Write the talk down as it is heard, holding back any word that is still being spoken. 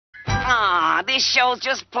this show's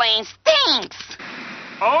just plain stinks.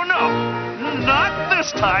 Oh, no. Not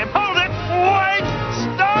this time. Hold it. Wait.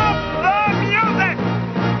 Stop the music.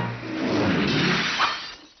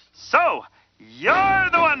 So, you're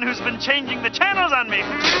the one who's been changing the channels on me,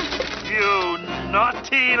 You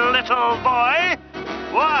naughty little boy.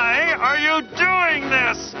 Why are you doing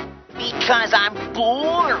this? Because I'm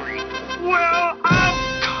bored. Well, of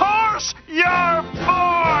course you're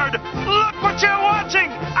bored. Look what you're watching.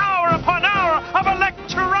 Hour upon hour of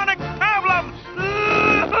electronic pablum.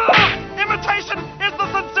 Imitation is the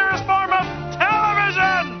sincerest form of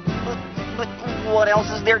television. But what else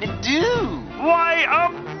is there to do? Why,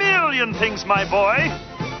 a million things, my boy.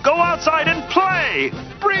 Go outside and play.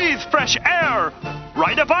 Breathe fresh air.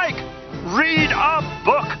 Ride a bike. Read a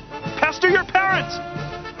book. Pester your parents.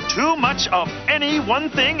 Too much of any one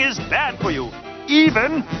thing is bad for you.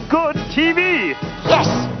 Even good TV.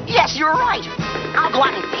 Yes, you're right. I'll go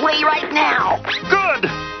out and play right now. Good.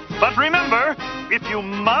 But remember, if you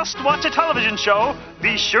must watch a television show,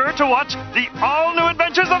 be sure to watch the all-new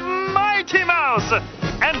adventures of Mighty Mouse.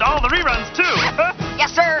 And all the reruns, too.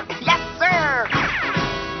 Yes, sir. Yes, sir.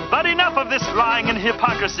 But enough of this lying and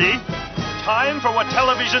hypocrisy. Time for what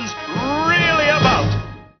television's really about.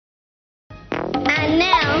 And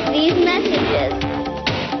now, these messages.